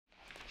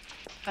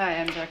Hi,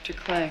 I'm Dr.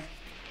 Clay.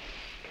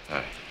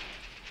 Hi.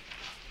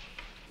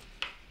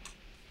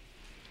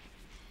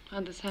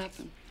 How'd this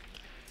happen?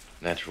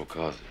 Natural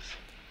causes.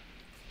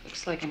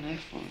 Looks like a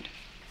knife wound.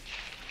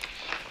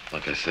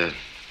 Like I said.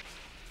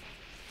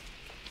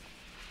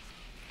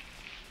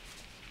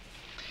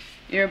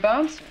 You're a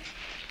bouncer.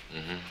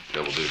 Mm-hmm.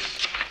 Double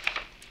deuce.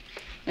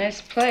 Nice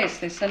place.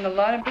 They send a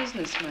lot of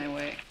business my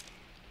way.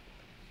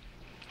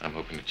 I'm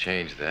hoping to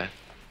change that.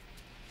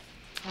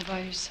 All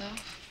by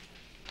yourself?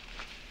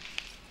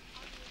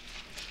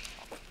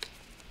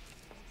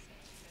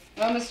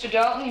 Well, Mr.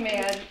 Dalton, you may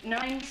add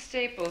 9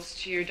 staples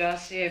to your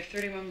dossier of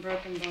 31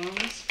 broken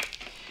bones,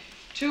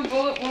 2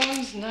 bullet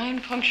wounds,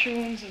 9 puncture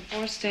wounds, and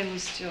 4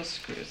 stainless steel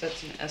screws.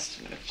 That's an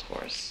estimate, of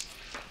course.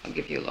 I'll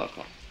give you a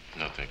local.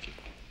 No, thank you.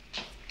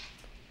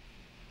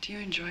 Do you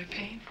enjoy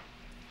pain?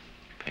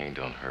 Pain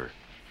don't hurt.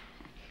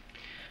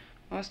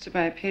 Most of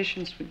my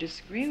patients would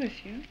disagree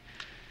with you.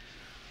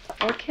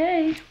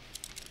 Okay.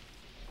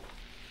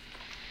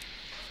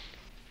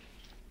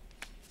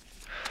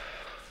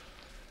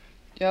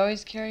 Do you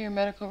always carry your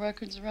medical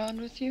records around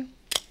with you?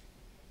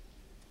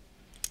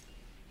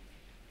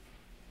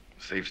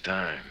 Saves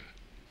time.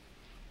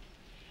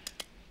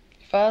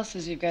 Your file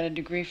says you've got a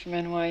degree from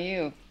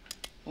NYU.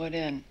 What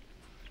in?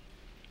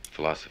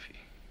 Philosophy.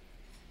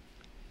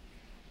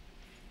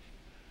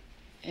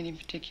 Any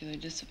particular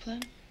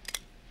discipline?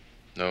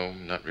 No,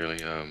 not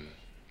really.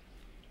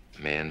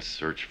 Man's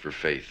search for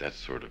faith, that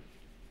sort of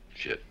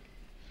shit.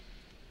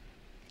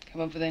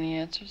 Come up with any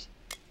answers?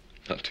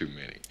 Not too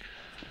many.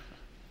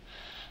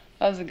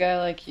 How's a guy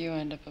like you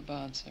end up a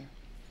bouncer?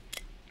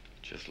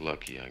 Just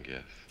lucky, I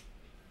guess.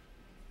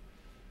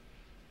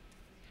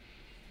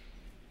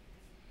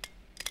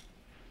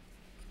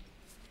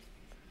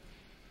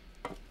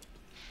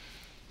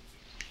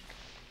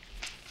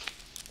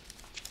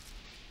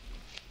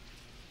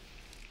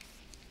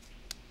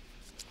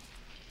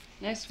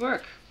 Nice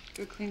work.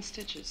 Good clean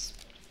stitches.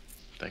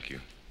 Thank you.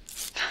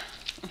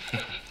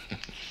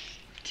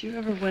 Do you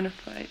ever win a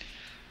fight?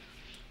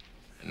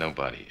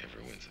 Nobody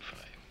ever wins a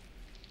fight.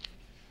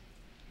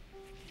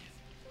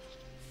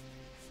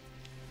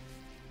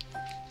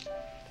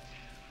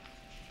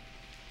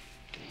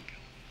 There you go.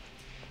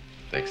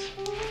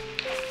 Thanks.